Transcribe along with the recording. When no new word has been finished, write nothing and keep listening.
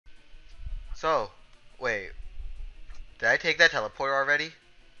So, wait, did I take that teleporter already?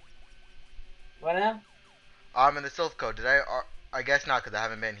 What now? I'm in the Silph Code. Did I? I guess not, because I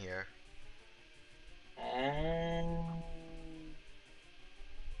haven't been here. Um,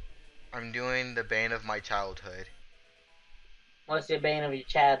 I'm doing the bane of my childhood. what's your bane of your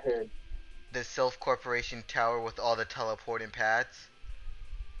childhood? The Silph Corporation tower with all the teleporting pads.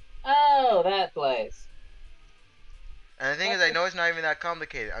 Oh, that place. And the thing is, What I the know it's not even that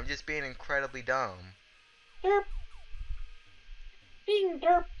complicated. I'm just being incredibly dumb. derp? Bing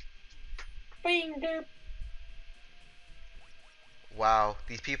derp. Bing derp. Wow,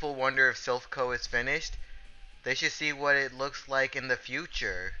 these people wonder if Silph Co is finished. They should see what it looks like in the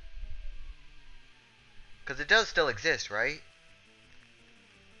future. Because it does still exist, right?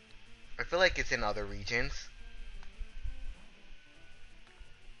 I feel like it's in other regions.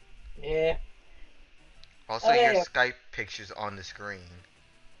 Yeah. Also, your Okay. Skype picture's on the screen.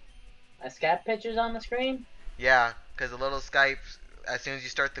 My Skype picture's on the screen. Yeah, because the little Skype, as soon as you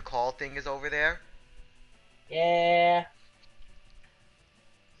start the call thing, is over there. Yeah.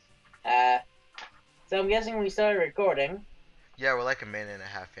 Uh. So I'm guessing we started recording. Yeah, we're like a minute and a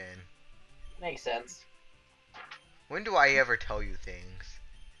half in. Makes sense. When do I ever tell you things?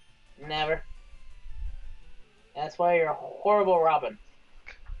 Never. That's why you're a horrible Robin.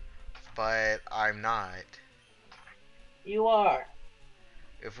 But I'm not. You are.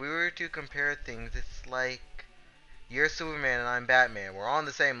 If we were to compare things, it's like you're Superman and I'm Batman. We're on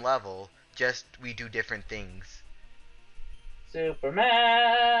the same level, just we do different things.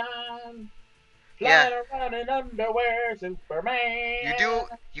 Superman. Yeah, Flying around in underwear, you Superman. do.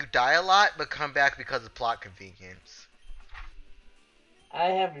 You die a lot, but come back because of plot convenience. I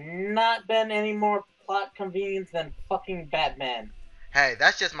have not been any more plot convenience than fucking Batman. Hey,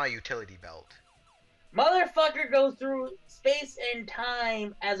 that's just my utility belt. Motherfucker goes through space and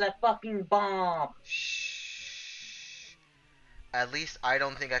time as a fucking bomb. Shh. At least I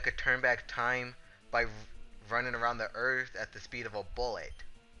don't think I could turn back time by running around the earth at the speed of a bullet.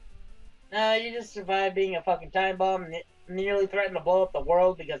 No, you just survived being a fucking time bomb, nearly threatened to blow up the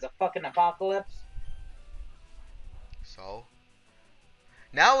world because of fucking apocalypse. So,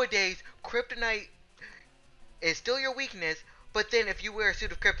 nowadays, kryptonite is still your weakness, but then if you wear a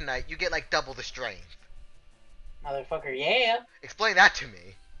suit of kryptonite, you get like double the strength. Motherfucker, yeah. Explain that to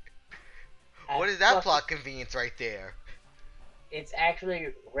me. I What is that fucking. plot convenience right there? It's actually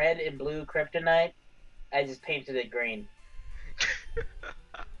red and blue kryptonite. I just painted it green.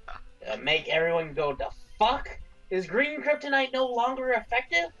 Make everyone go, the fuck? Is green kryptonite no longer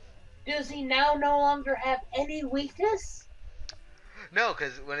effective? Does he now no longer have any weakness? No,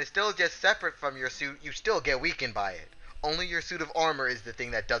 because when it's still just separate from your suit, you still get weakened by it. Only your suit of armor is the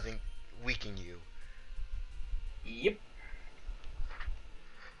thing that doesn't weaken you. Yep.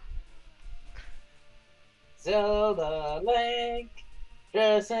 Zelda Link,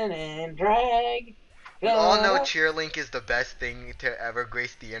 dressing in drag. We all know Gonna Cheerlink is the best thing to ever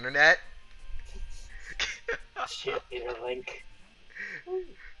grace the internet. cheerleader Link.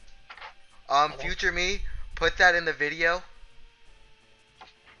 Future me, put that in the video.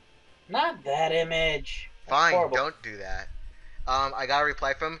 Not that image. That's Fine, horrible. don't do that. I got a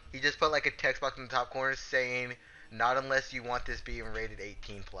reply from him. He just put like a text box in the top corner saying, "Not unless you want this being rated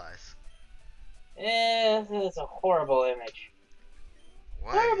 18 plus." That's a horrible image.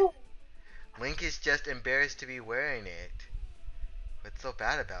 What? Horrible. Link is just embarrassed to be wearing it. What's so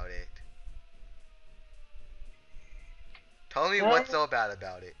bad about it? Tell me what's Don't, so bad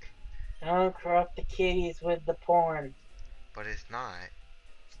about it. don't corrupt the kitties with the porn. But it's not.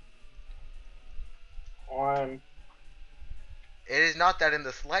 Porn. It is not that in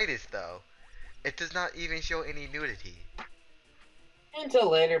the slightest, though. It does not even show any nudity. Until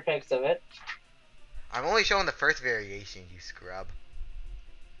later pics of it. I'm only showing the first variation, you scrub.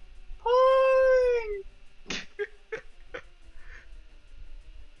 Porn.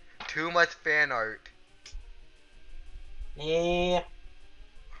 Too much fan art. Yeah.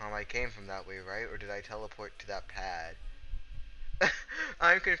 I came from that way, right? Or did I teleport to that pad?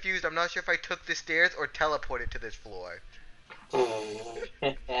 I'm confused. I'm not sure if I took the stairs or teleported to this floor.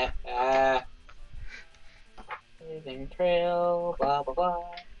 Blazing trail, blah blah blah.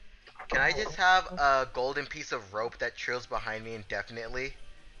 Can I just have a golden piece of rope that trails behind me indefinitely?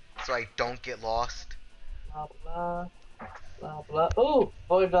 So I don't get lost? Blah blah blah blah. Ooh,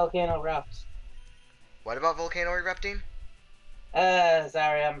 void volcano erupts. What about volcano erupting?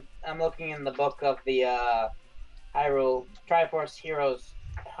 Sorry, I'm looking in the book of the Hyrule Triforce Heroes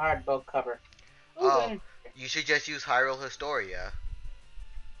hard book cover. Ooh, Oh, you should just use Hyrule Historia.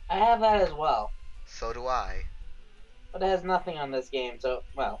 I have that as well. So do I. But it has nothing on this game, so,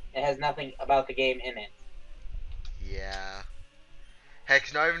 well, it has nothing about the game in it. Yeah. Heck,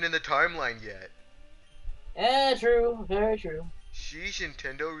 it's not even in the timeline yet. Yeah, true. Very true. Sheesh,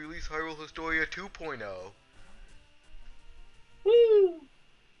 Nintendo released Hyrule Historia 2.0. Woo!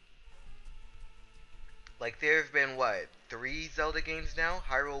 Like, there have been, what, 3 Zelda games now?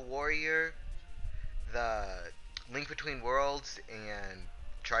 Hyrule Warrior, the Link Between Worlds, and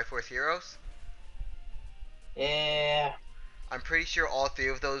Triforce Heroes? Yeah. I'm pretty sure all 3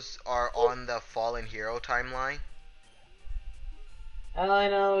 of those are on the Fallen Hero timeline. All I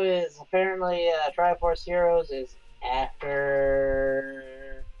know is apparently Triforce Heroes is after.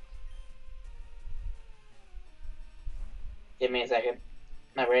 Give me a second.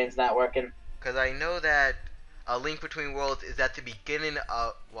 My brain's not working. Because I know that A Link Between Worlds is at the beginning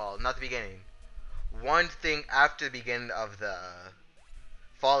of, well, not the beginning. One thing after the beginning of the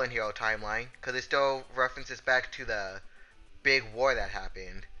Fallen Hero timeline, because it still references back to the big war that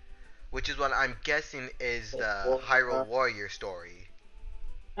happened, which is what I'm guessing is the Hyrule Warrior story.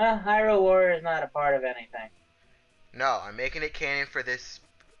 Hyrule Warrior is not a part of anything. No, I'm making it canon for this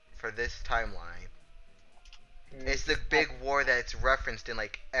timeline. It's the big war that's referenced in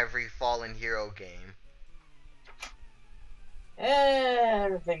like every Fallen Hero game.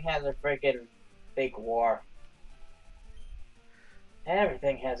 Everything has a freaking big war.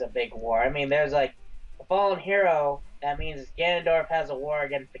 Everything has a big war. I mean, there's like a fallen hero. That means Ganondorf has a war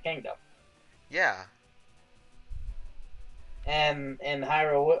against the kingdom. Yeah. And in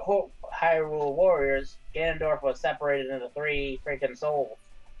Hyrule Warriors, Ganondorf was separated into 3 freaking souls.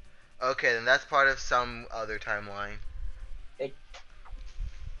 Okay, then that's part of some other timeline. I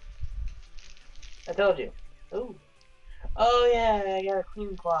told you. Ooh. Oh yeah, I got a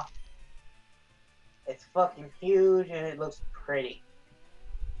clean cloth. It's fucking huge and it looks pretty.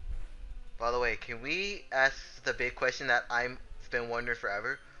 By the way, can we ask the big question that I've been wondering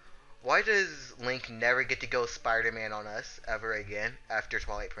forever? Why does Link never get to go Spider-Man on us ever again after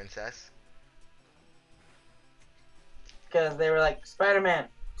Twilight Princess? Because they were like, Spider-Man,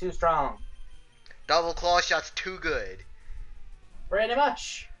 too strong. Double claw shot's too good. Pretty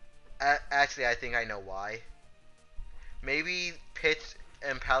much. Actually, I think I know why. Maybe Peach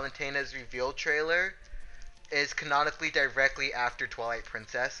and Palutena's reveal trailer is canonically directly after Twilight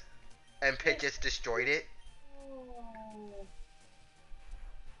Princess, and Peach just destroyed it.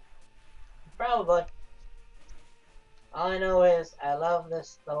 Probably. All I know is I love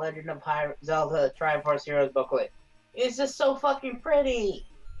this The Legend of Zelda Triforce Heroes booklet. It's just so fucking pretty.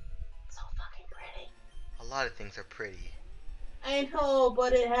 So fucking pretty. A lot of things are pretty. I know,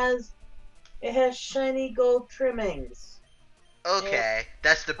 but it has shiny gold trimmings. Okay,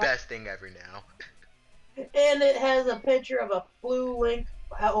 that's the best thing ever now. And it has a picture of a blue Link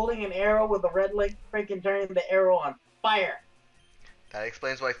holding an arrow with a red Link freaking turning the arrow on fire. That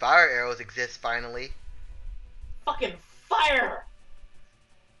explains why fire arrows exist finally. Fucking fire!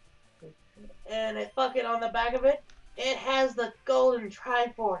 And it fucking on the back of it, it has the golden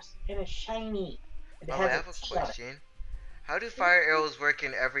Triforce and it's shiny. Oh, I have a question. How do fire arrows work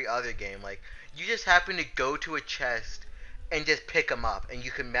in every other game? Like, you just happen to go to a chest and just pick them up, and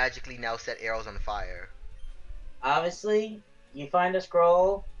you can magically now set arrows on fire. Obviously, you find a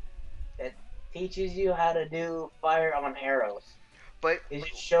scroll that teaches you how to do fire on arrows. But it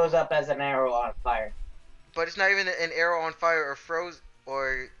just shows up as an arrow on fire. But it's not even an arrow on fire or froze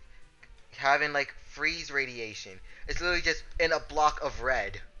or having like freeze radiation. It's literally just in a block of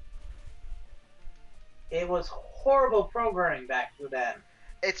red. It was horrible programming back then.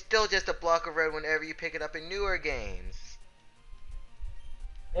 It's still just a block of red whenever you pick it up in newer games.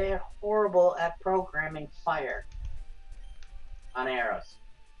 They're horrible at programming fire on arrows.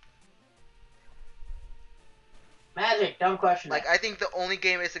 Magic, don't question it. I think the only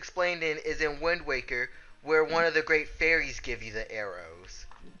game it's explained in is in Wind Waker, where one of the great fairies give you the arrows.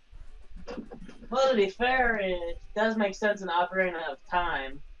 Well, to be fair, it does make sense in Ocarina of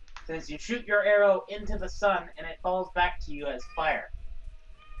Time, since you shoot your arrow into the sun and it falls back to you as fire.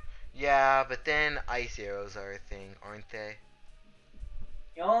 Yeah, but then ice arrows are a thing, aren't they?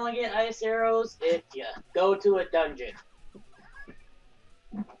 You only get ice arrows if you go to a dungeon.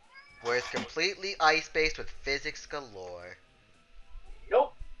 Where it's completely ice-based with physics galore.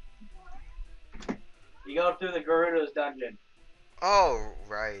 Nope. You go through the Gerudo's dungeon. Oh,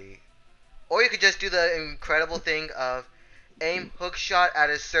 right. Or you could just do the incredible thing of aim hook shot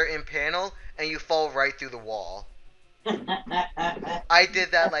at a certain panel and you fall right through the wall. I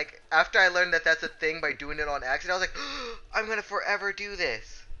did that, like, after I learned that that's a thing by doing it on accident, I was like, oh, I'm gonna forever do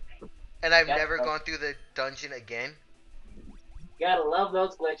this. And I've never gone through the dungeon again. You gotta love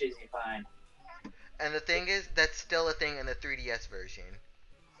those glitches you find. And the thing is, that's still a thing in the 3DS version.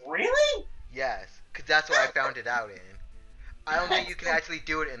 Really? Yes, because that's what I found it out in. I don't think you can That's actually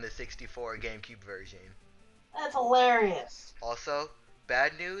do it in the 64 GameCube version. hilarious. Also,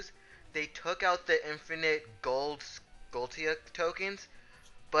 bad news, they took out the infinite Goldtia tokens,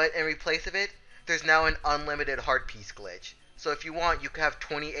 but in replace of it, there's now an unlimited heart piece glitch. So if you want, you can have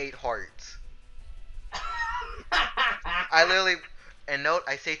 28 hearts. I literally, and note,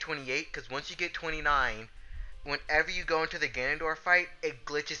 I say 28 because once you get 29, whenever you go into the Ganondorf fight, it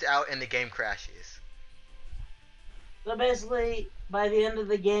glitches out and the game crashes. So basically, by the end of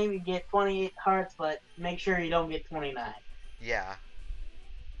the game, you get 28 hearts, but make sure you don't get 29. Yeah.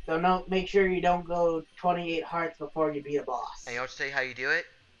 So make sure you don't go 28 hearts before you beat a boss. And you want to tell you how you do it?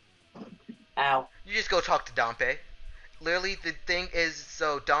 Ow. You just go talk to Dampé. Literally, the thing is,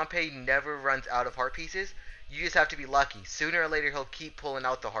 so Dampé never runs out of heart pieces. You just have to be lucky. Sooner or later, he'll keep pulling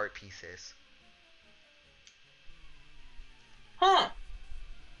out the heart pieces. Huh.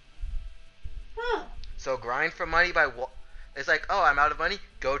 Huh. So grind for money by it's like, oh, I'm out of money.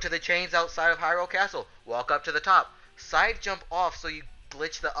 Go to the chains outside of Hyrule Castle. Walk up to the top. Side jump off so you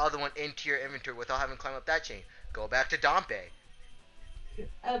glitch the other one into your inventory without having to climb up that chain. Go back to Dampé.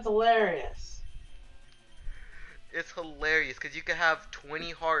 That's hilarious. It's hilarious because you can have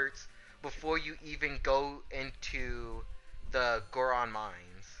 20 hearts before you even go into the Goron Mines.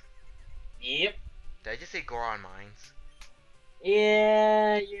 Yep. Did I just say Goron Mines?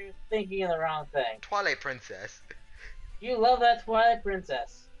 Yeah, you're thinking of the wrong thing. Twilight Princess. You love that Twilight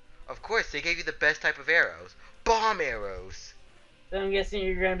Princess. Of course, they gave you the best type of arrows. Bomb arrows. So I'm guessing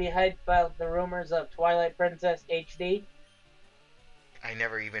you're going to be hyped about the rumors of Twilight Princess HD? I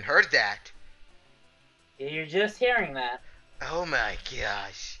never even heard that. You're just hearing that. Oh my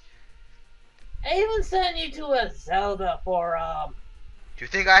gosh. I even sent you to a Zelda forum. Do you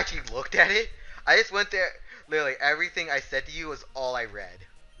think I actually looked at it? I just went there. Literally, everything I said to you was all I read.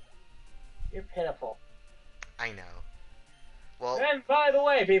 You're pitiful. I know. Well, And by the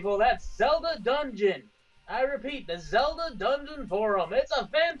way, people, that's Zelda Dungeon. I repeat, the Zelda Dungeon forum. It's a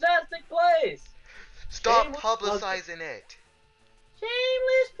fantastic place. stop Shameless publicizing it.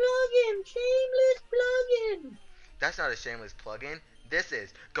 Shameless plugin. Shameless plugin. That's not a shameless plug-in. This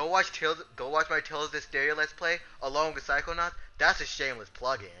is. Go watch my Tales of Hysteria Let's Play along with Psychonauts. That's a shameless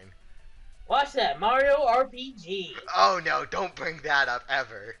plug-in. Watch that Mario RPG. Oh no, don't bring that up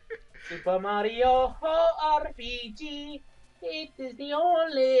ever. Super Mario RPG. It is the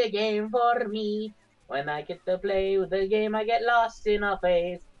only game for me. When I get to play with the game, I get lost in a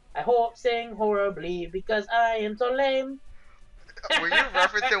phase. I hope sing horribly because I am so lame. Were you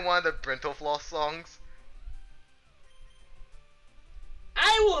referencing one of the Brentalfloss songs?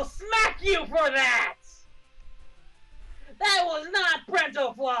 I will smack you for that! That was not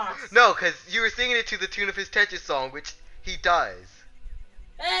Parental Floss! No, because you were singing it to the tune of his Tetris song, which he does.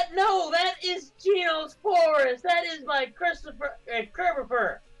 No, that is Geno's Forest. That is by Christopher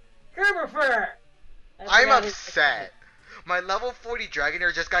Kerberfer. I'm upset. My level 40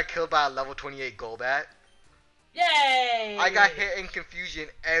 Dragonair just got killed by a level 28 Golbat. Yay! I got hit in confusion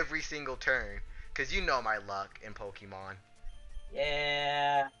every single turn. Because you know my luck in Pokemon.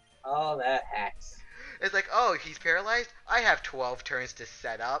 Yeah, all that hacks. It's like, oh, he's paralyzed? I have 12 turns to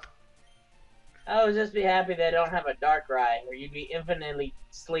set up. I would just be happy they don't have a Darkrai where you'd be infinitely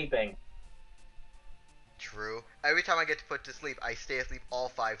sleeping. True. Every time I get to put to sleep, I stay asleep all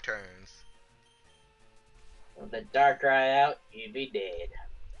 5 turns. With the Darkrai out, you'd be dead.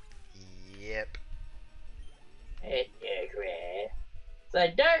 Yep. Hey, Darkrai. It's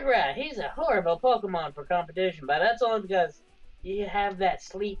like, Darkrai, he's a horrible Pokemon for competition, but that's only because you have that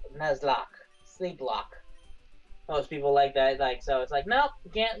Sleep Nuzlocke. Sleep lock. Most people like that, so it's like, nope,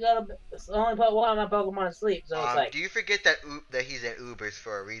 you can't go to, only put one of my Pokemon to sleep, so it's like... Do you forget that he's in Ubers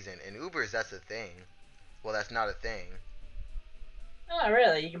for a reason? In Ubers, that's a thing. Well, that's not a thing. Oh,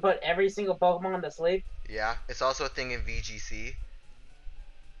 really? You can put every single Pokemon to sleep? Yeah, it's also a thing in VGC.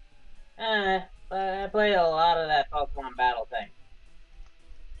 But I played a lot of that Pokemon battle thing.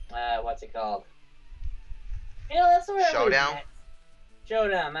 What's it called? You know, that's where Showdown?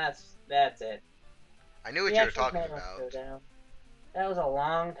 Showdown, that's it. I knew what The you were actual talking name was about. Showdown. That was a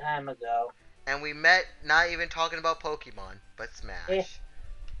long time ago. And we met not even talking about Pokemon, but Smash. Yeah.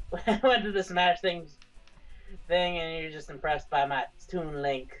 I went to the Smash thing, and you're just impressed by my Toon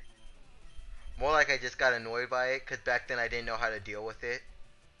Link. More like I just got annoyed by it, because back then I didn't know how to deal with it.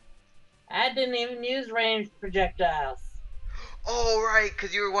 I didn't even use ranged projectiles. Oh, right,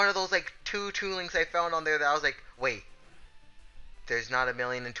 because you were one of those, 2 Toon Links I found on there that I was like, wait, there's not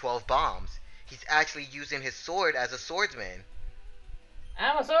 1,012 bombs. He's actually using his sword as a swordsman.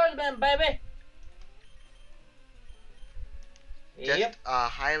 I'm a swordsman, baby! Just Yep, a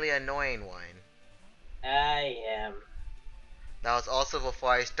highly annoying one. I am. That was also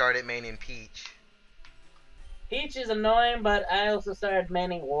before I started maining Peach. Peach is annoying, but I also started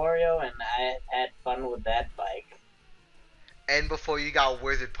manning Wario, and I had fun with that bike. And before you got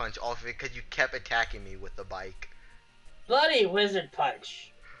Wizard Punch off of it because you kept attacking me with the bike. Bloody Wizard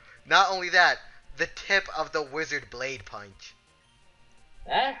Punch. Not only that, the tip of the Wizard Blade Punch.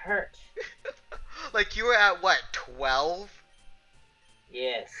 That hurt. Like you were at what, 12?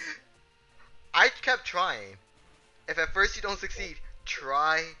 Yes. I kept trying. If at first you don't succeed,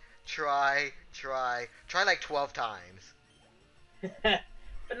 try like 12 times. But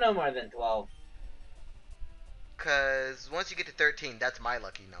no more than 12. Cause once you get to 13, that's my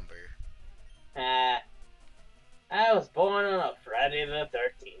lucky number. I was born on a Friday the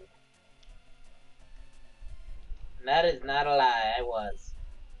 13th. And that is not a lie, I was.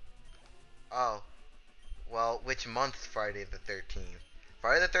 Oh. Well, which month's Friday the 13th?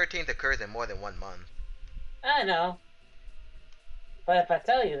 Friday the 13th occurs in more than 1 month. I know. But if I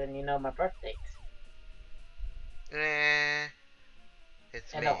tell you, then you know my birth date.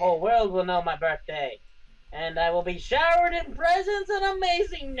 It's And me. the whole world will know my birthday. And I will be showered in presents and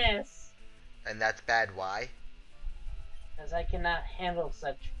amazingness. And that's bad, why? Because I cannot handle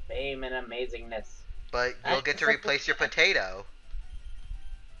such fame and amazingness. But you'll get to replace your potato.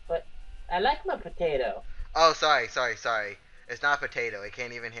 But I like my potato. Oh, sorry. It's not a potato. It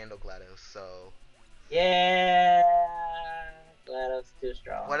can't even handle GLaDOS, so... Yeah. GLaDOS too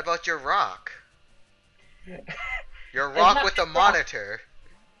strong. What about your rock? Your rock with the monitor.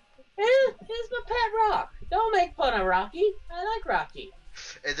 It's my pet rock. Don't make fun of Rocky. I like Rocky.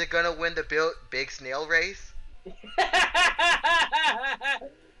 Is it gonna win the big snail race?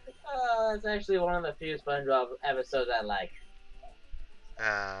 Oh, that's actually one of the few SpongeBob episodes I like.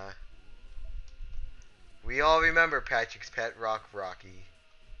 We all remember Patrick's pet rock, Rocky.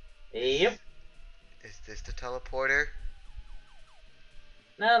 Yep. Is this the teleporter?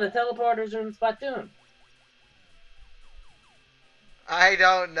 No, the teleporters are in Splatoon. I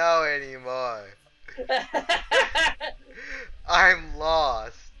don't know anymore. I'm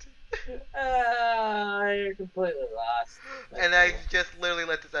lost. You're completely lost. That's And I cool. just literally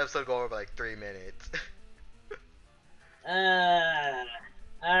let this episode go over for like 3 minutes.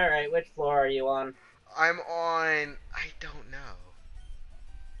 Alright, which floor are you on? I'm on... I don't know.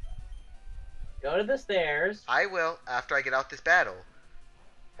 Go to the stairs. I will after I get out this battle.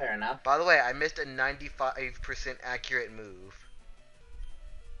 Fair enough. By the way, I missed a 95% accurate move.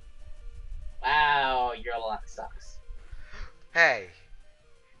 Wow, your luck sucks. Hey,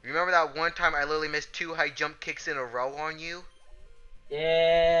 remember that one time I literally missed 2 high jump kicks in a row on you?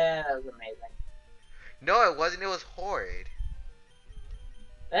 Yeah, that was amazing. No, it wasn't. It was horrid.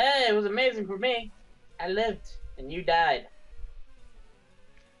 Hey, it was amazing for me. I lived, and you died.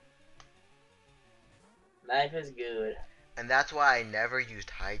 Life is good. And that's why I never used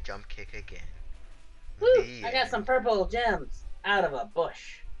high jump kick again. Woo! The I got some end. purple gems out of a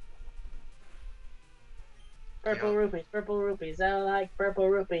bush. Purple rupees. I like purple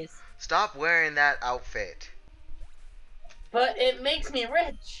rupees. Stop wearing that outfit. But it makes me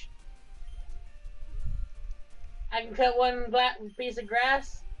rich. I can cut one black piece of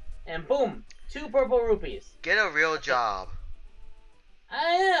grass, and boom, 2 purple rupees. Get a real job.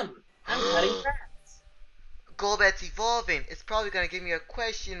 I am. I'm cutting grass. Golbat's evolving. It's probably gonna give me a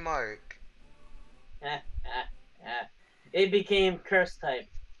question mark. It became curse type.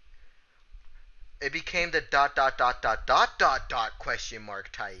 It became the ... question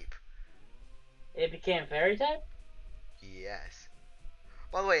mark type. It became fairy type? Yes.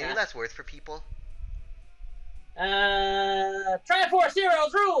 By the way, any last words for people? Triforce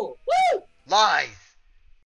Heroes rule! Woo! Lies!